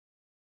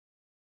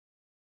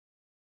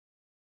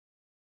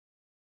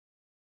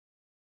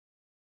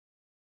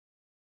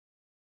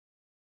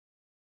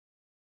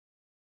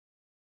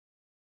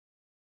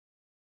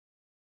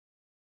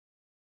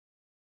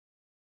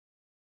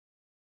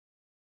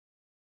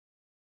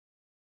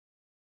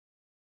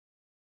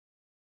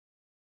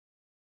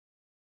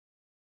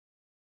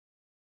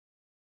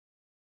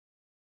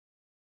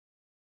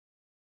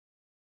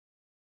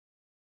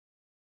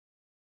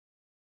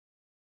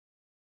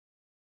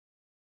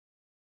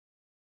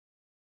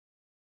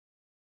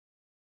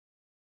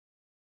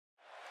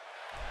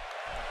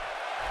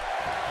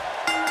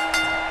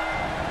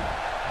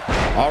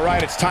All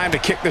right, it's time to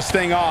kick this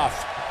thing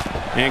off.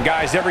 And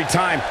guys, every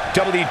time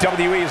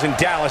WWE is in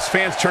Dallas,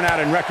 fans turn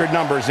out in record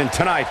numbers, and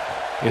tonight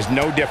is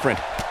no different.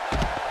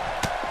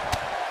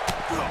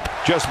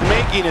 Just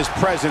making his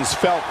presence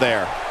felt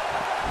there.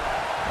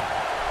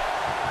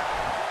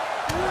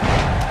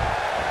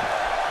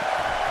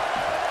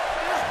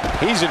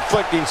 He's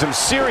inflicting some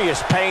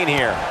serious pain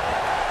here.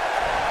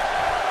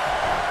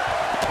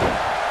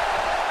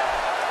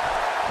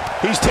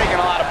 He's taking a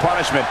lot of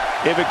punishment.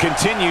 If it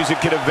continues, it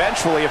could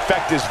eventually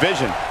affect his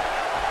vision.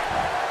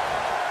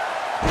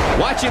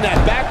 Watching that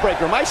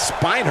backbreaker, my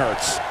spine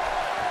hurts.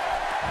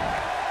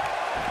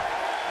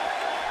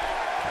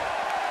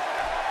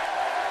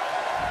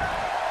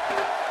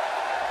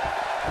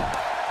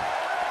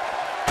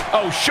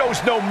 Oh,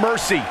 shows no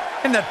mercy.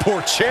 And that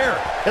poor chair.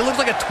 It looks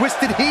like a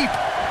twisted heap.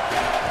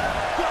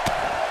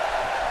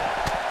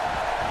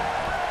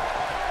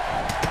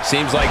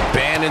 Seems like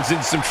Bandon's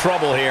in some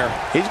trouble here.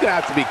 He's going to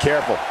have to be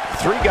careful.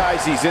 3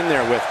 guys he's in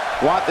there with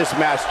want this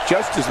match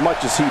just as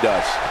much as he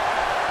does.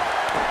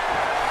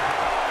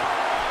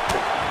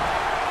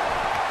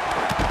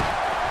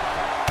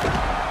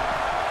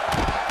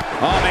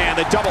 Oh, man,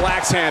 the double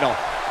axe handle.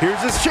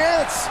 Here's his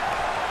chance.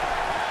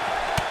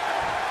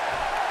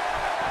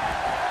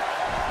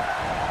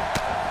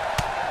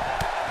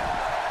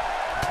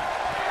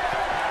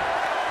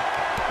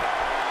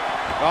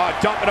 Oh,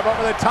 dumping him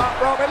over the top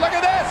rope, and look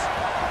at this!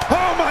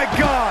 Oh, my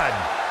God!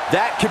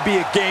 That could be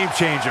a game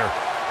changer.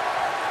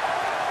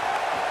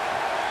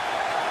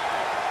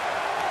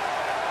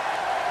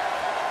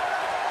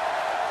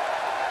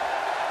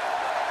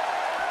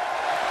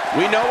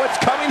 We know what's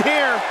coming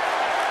here.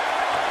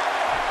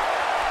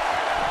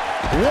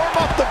 Warm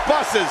up the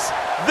buses.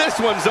 This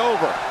one's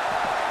over.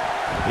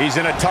 He's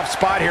in a tough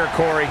spot here,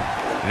 Corey.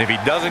 And if he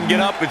doesn't get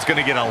up, it's going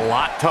to get a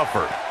lot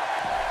tougher.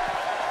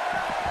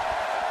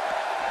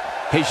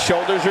 His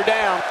shoulders are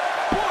down.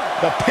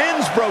 The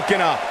pin's broken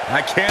up.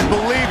 I can't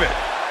believe it.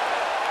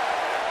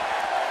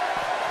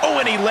 Oh,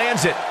 and he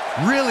lands it.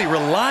 Really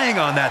relying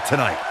on that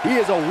tonight.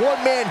 He is a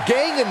one-man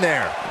gang in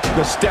there.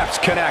 The steps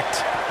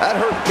connect. That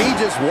hurt me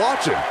just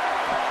watching.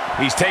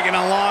 He's taking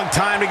a long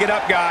time to get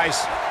up,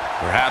 guys.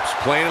 Perhaps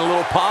playing a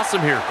little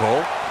possum here,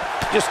 Cole.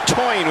 Just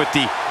toying with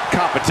the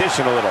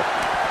competition a little.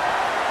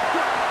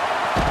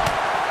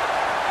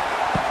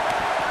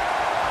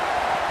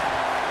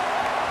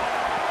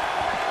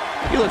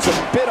 He looks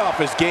a bit off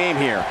his game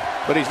here,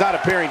 but he's not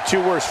appearing too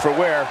worse for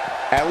wear,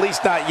 at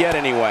least not yet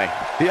anyway.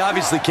 He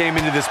obviously came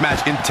into this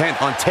match intent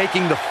on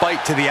taking the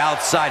fight to the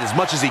outside as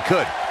much as he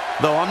could,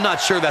 though I'm not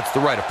sure that's the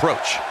right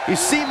approach. He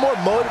seemed more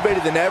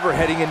motivated than ever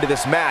heading into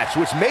this match,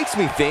 which makes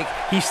me think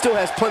he still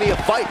has plenty of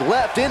fight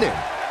left in him.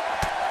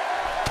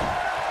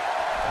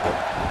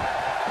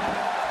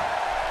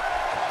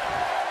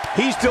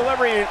 He's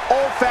delivering an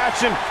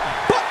old-fashioned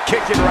butt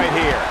kicking right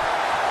here.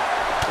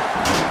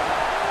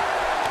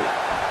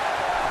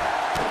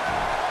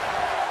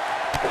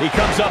 He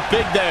comes up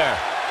big there.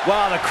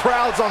 Wow, the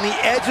crowd's on the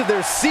edge of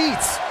their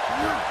seats.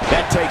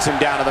 That takes him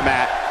down to the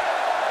mat.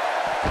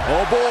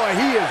 Oh boy,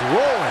 he is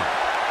rolling.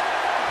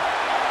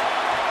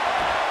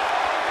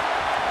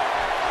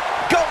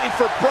 Going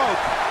for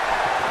broke.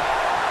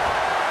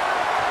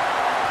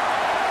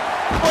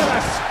 What a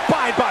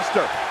spine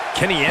buster.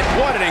 Can he end?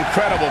 What an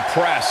incredible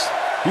press.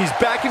 He's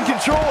back in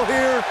control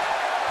here.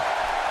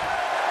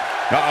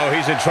 Uh-oh,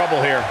 he's in trouble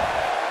here.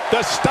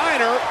 The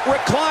Steiner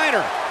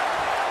recliner.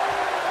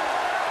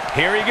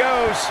 Here he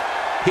goes.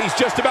 He's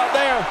just about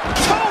there.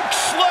 Choke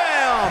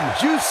slam!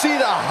 Did you see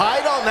the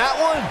height on that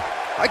one?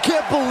 I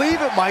can't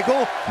believe it,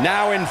 Michael.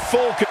 Now in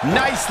full,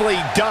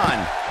 nicely done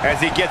as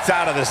he gets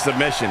out of the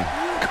submission.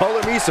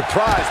 Color me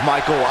surprised,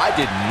 Michael. I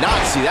did not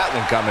see that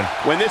one coming.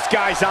 When this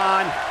guy's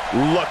on,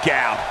 look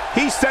out.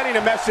 He's sending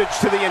a message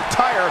to the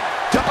entire...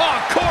 Oh,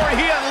 Corey,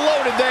 he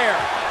unloaded there.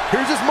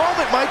 Here's his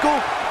moment,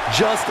 Michael.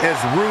 Just as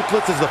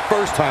ruthless as the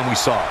first time we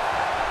saw it.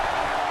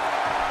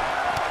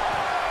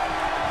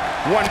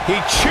 He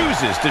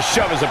chooses to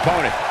shove his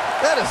opponent.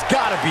 That has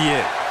got to be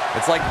it.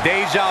 It's like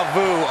deja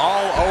vu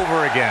all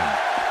over again.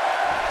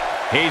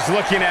 He's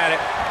looking at it.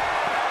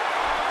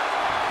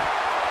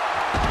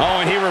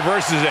 Oh, and he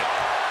reverses it.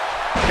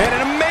 And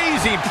an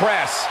amazing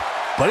press.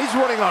 But he's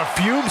running on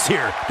fumes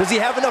here. Does he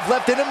have enough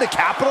left in him to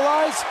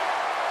capitalize?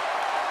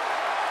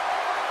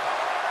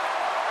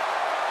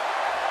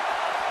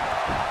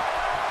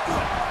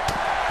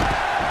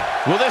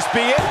 Will this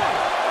be it?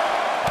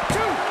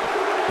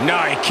 No,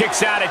 he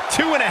kicks out at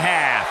 2.5.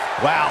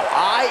 Wow,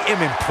 I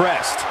am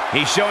impressed.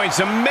 He's showing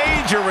some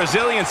major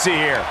resiliency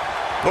here.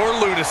 Or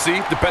lunacy,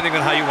 depending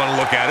on how you want to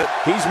look at it.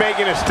 He's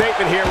making a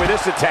statement here with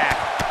this attack.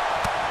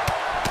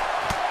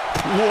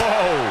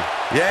 Whoa.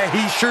 Yeah,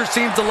 he sure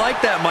seems to like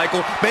that,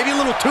 Michael. Maybe a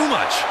little too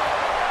much.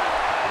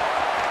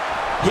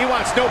 He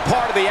wants no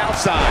part of the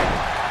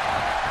outside.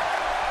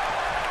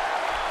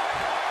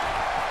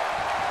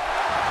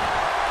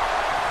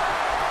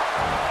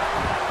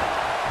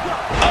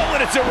 Oh,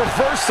 and it's a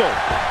reversal.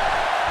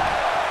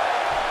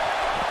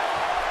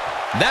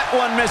 That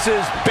one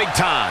misses big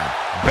time.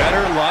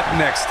 Better luck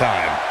next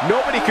time.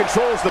 Nobody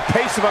controls the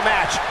pace of a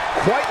match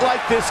quite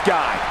like this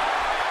guy.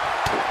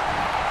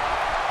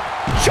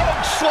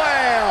 Choke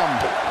slam!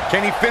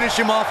 Can he finish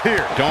him off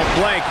here? Don't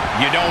blink.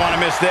 You don't want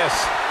to miss this.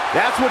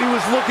 That's what he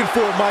was looking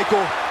for,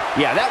 Michael.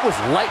 Yeah, that was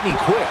lightning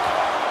quick.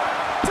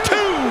 2!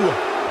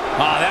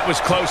 Ah, that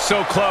was close,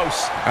 so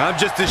close. I'm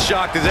just as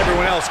shocked as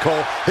everyone else,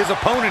 Cole, his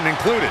opponent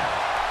included.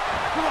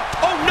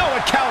 Oh, no,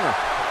 a counter.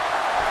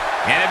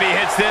 And if he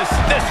hits this,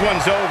 this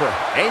one's over.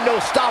 Ain't no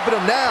stopping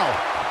him now.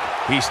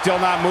 He's still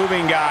not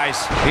moving,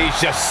 guys. He's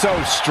just so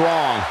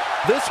strong.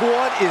 This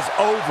one is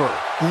over.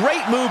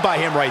 Great move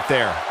by him right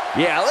there.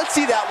 Yeah, let's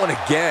see that one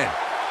again.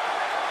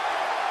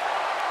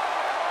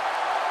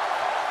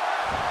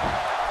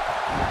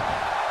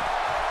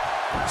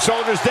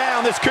 Shoulders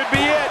down, this could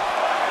be it.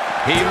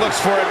 He looks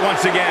for it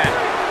once again.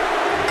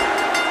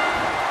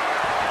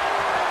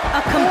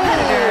 A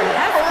competitor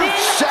has been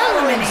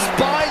Earth-shattering eliminated.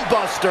 spine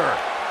buster.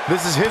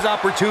 This is his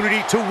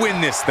opportunity to win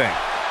this thing.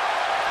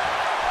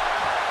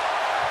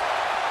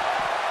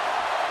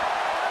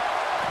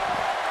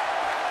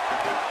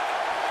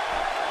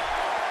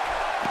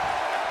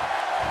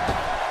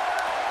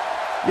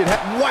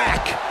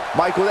 Whack!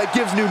 Michael, that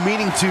gives new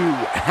meaning to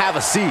have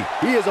a seat.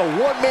 He is a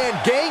one-man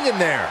gang in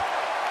there.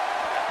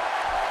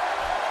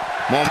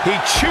 Well, he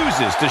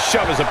chooses to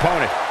shove his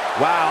opponent.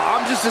 Wow,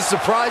 I'm just as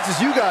surprised as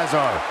you guys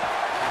are.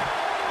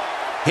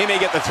 He may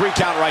get the 3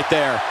 count right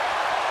there.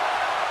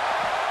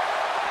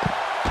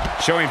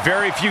 Showing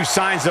very few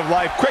signs of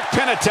life. Quick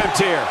pin attempt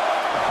here.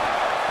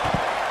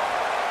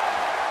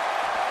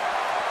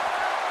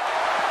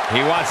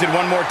 He wants it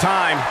one more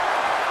time.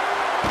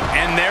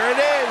 And there it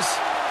is.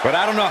 But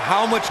I don't know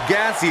how much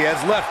gas he has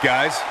left,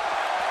 guys.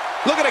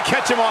 Looking to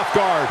catch him off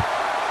guard.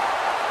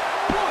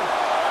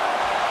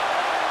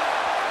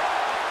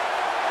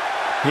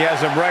 He has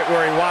him right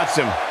where he wants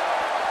him.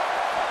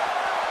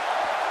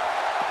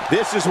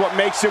 This is what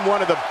makes him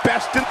one of the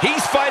best.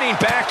 He's fighting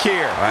back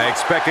here. I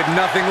expected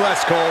nothing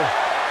less, Cole.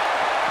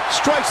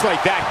 Strikes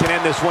like that can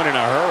end this one in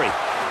a hurry.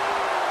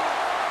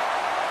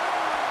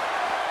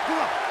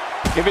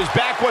 If his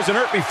back wasn't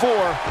hurt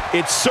before,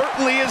 it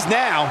certainly is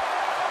now.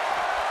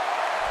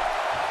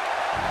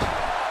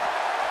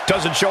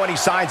 Doesn't show any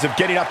signs of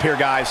getting up here,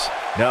 guys.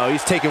 No,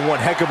 he's taking one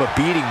heck of a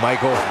beating,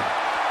 Michael.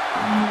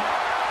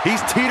 He's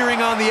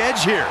teetering on the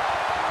edge here.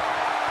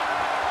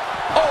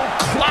 Oh,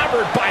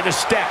 clobbered by the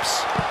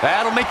steps.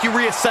 That'll make you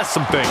reassess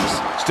some things.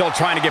 Still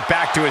trying to get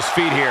back to his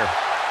feet here.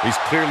 He's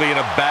clearly in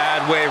a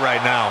bad way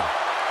right now.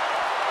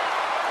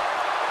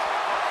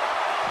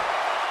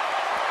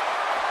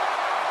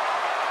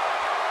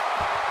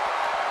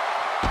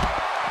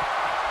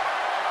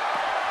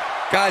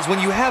 Guys, when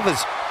you have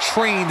as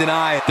trained an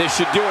eye, This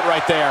should do it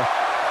right there.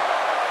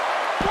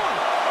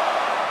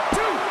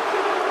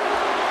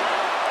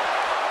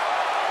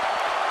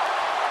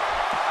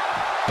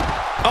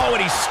 Oh,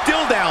 and he's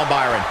still down,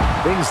 Byron.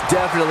 Things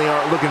definitely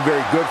aren't looking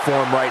very good for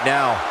him right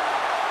now.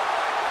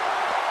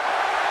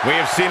 We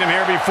have seen him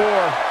here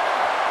before.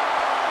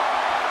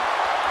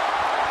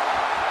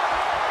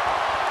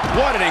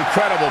 What an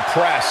incredible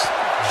press.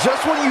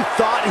 Just when you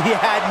thought he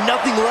had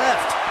nothing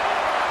left.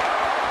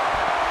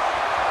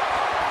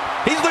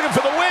 He's looking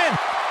for the win.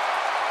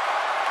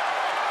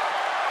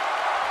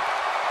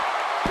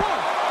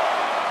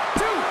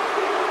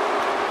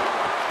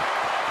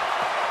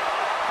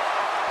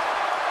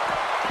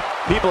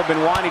 People have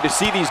been wanting to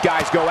see these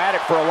guys go at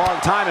it for a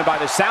long time, and by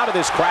the sound of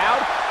this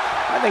crowd,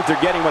 I think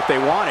they're getting what they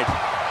wanted.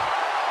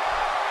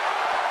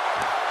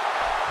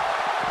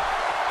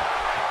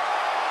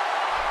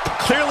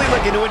 Clearly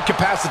looking to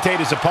incapacitate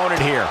his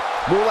opponent here.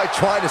 More like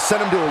trying to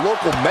send him to a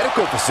local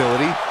medical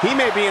facility. He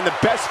may be in the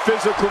best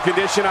physical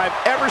condition I've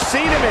ever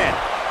seen him in.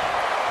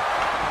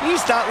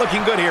 He's not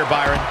looking good here,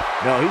 Byron.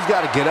 No, he's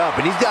got to get up,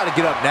 and he's got to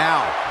get up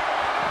now.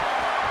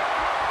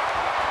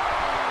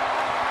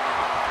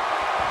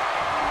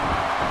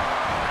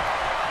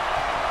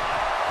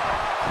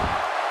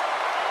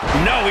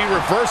 No, he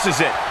reverses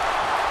it.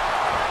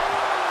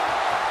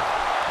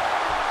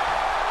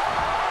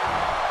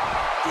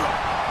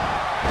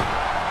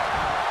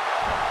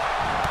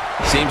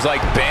 Seems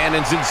like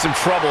Bannon's in some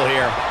trouble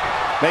here.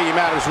 Making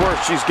matters worse,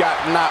 she's got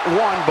not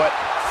one, but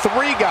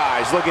 3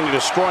 guys looking to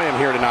destroy him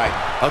here tonight.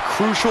 a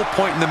crucial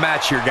point in the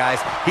match here, guys.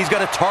 He's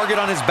got a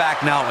target on his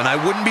back now, and I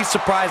wouldn't be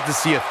surprised to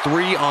see a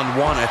 3-on-1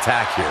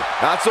 attack here.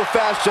 Not so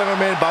fast,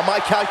 gentlemen. By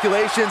my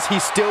calculations,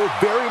 he's still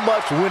very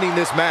much winning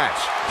this match.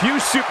 Few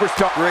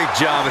superstars. Great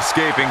job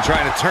escaping,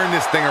 trying to turn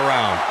this thing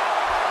around.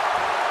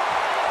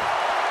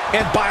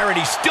 And Byron,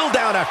 he's still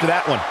down after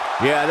that one.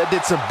 Yeah, that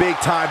did some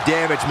big-time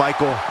damage,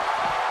 Michael.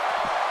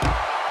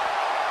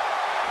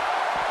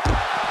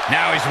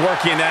 Now he's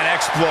working that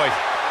exploit.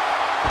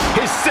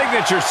 His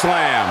signature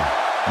slam.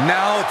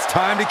 Now it's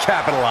time to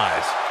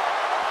capitalize.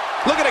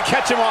 Looking to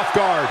catch him off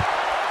guard.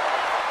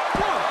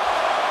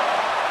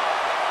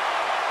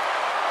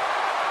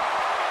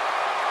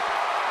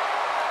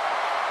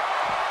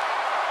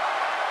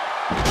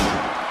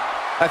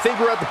 I think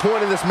we're at the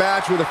point in this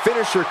match where the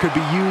finisher could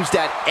be used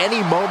at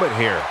any moment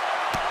here.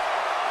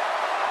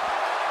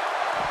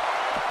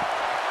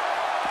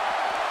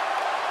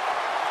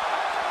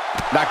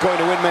 Not going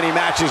to win many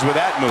matches with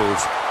that move.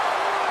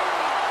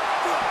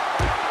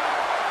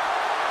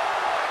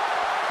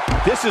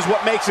 This is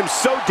what makes him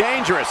so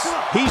dangerous.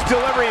 He's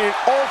delivering an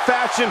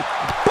old-fashioned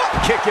butt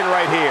kicking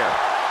right here.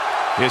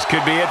 This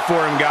could be it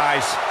for him,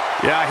 guys.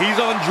 Yeah, he's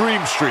on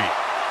Dream Street.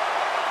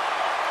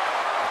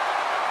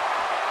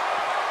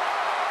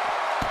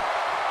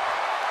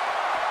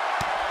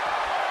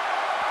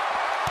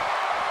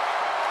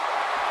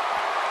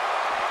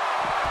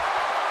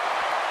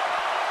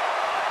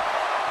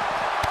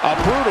 A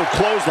brutal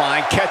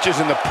clothesline catches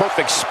in the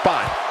perfect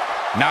spot.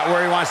 Not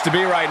where he wants to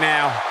be right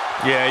now.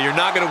 Yeah, you're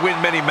not going to win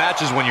many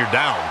matches when you're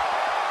down.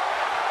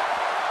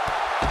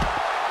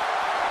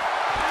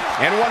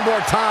 And one more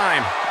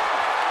time.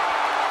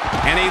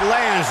 And he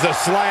lands the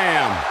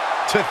slam.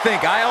 To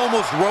think, I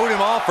almost wrote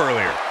him off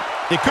earlier.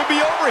 It could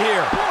be over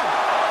here.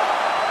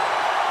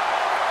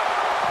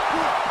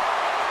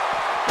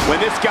 When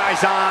this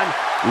guy's on,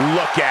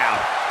 look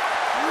out.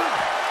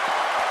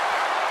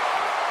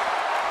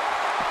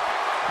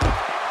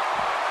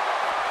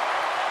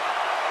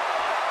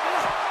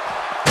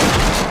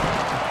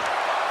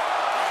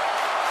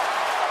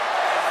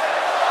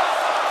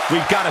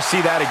 We've got to see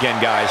that again,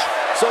 guys.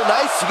 So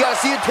nice, you got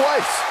to see it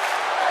twice.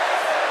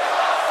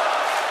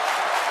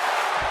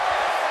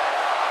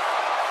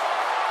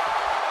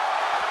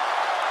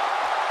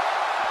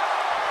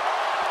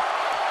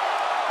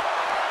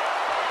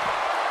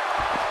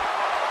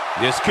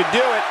 This could do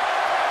it.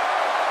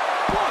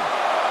 1,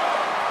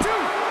 2,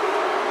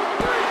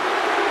 3.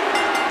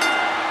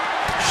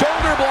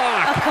 Shoulder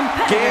block. A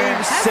competitor Game,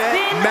 has set,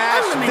 been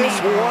match. eliminated.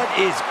 This one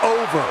is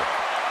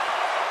over.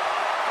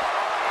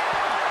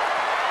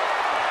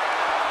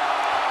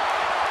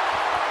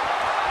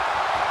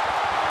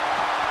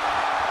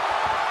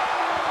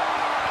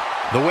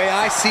 The way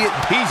I see it,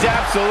 He's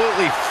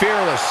absolutely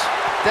fearless.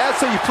 That's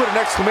how you put an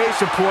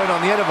exclamation point on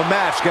the end of a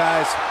match,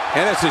 guys.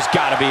 And this has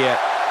got to be it.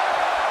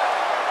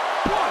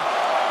 1,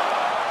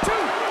 2.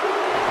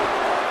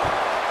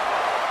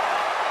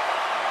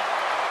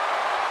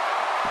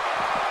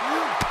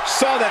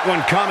 Saw that one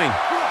coming.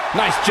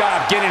 Nice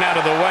job getting out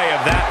of the way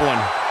of that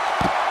one.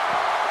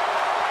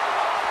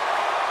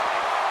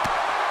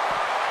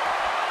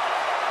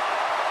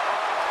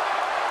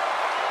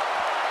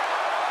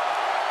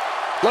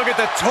 Look at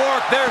the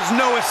torque. There's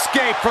no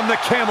escape from the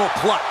camel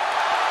clutch.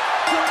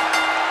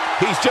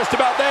 He's just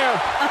about there.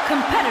 A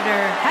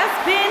competitor has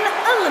been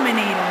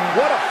eliminated.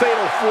 What a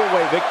fatal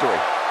four-way victory.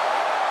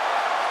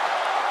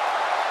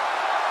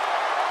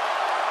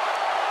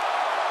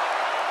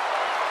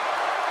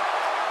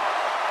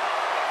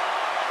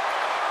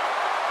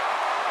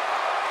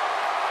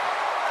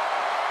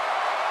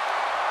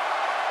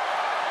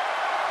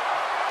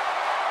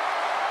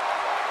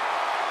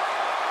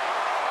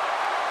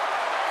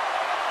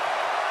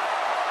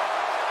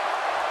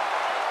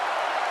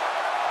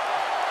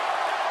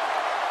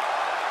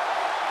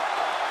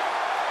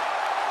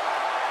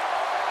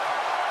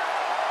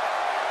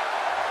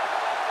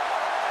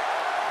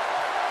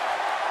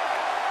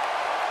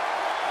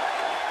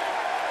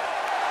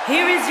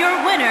 Here is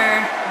your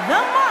winner,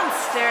 the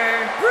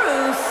Monster,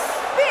 Bruce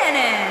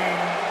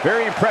Bannon.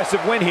 Very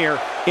impressive win here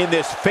in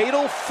this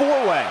fatal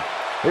four-way.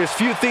 There's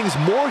few things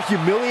more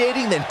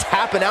humiliating than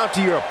tapping out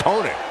to your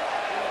opponent.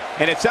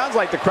 And it sounds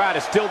like the crowd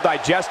is still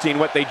digesting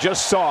what they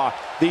just saw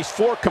these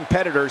four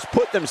competitors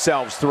put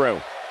themselves through.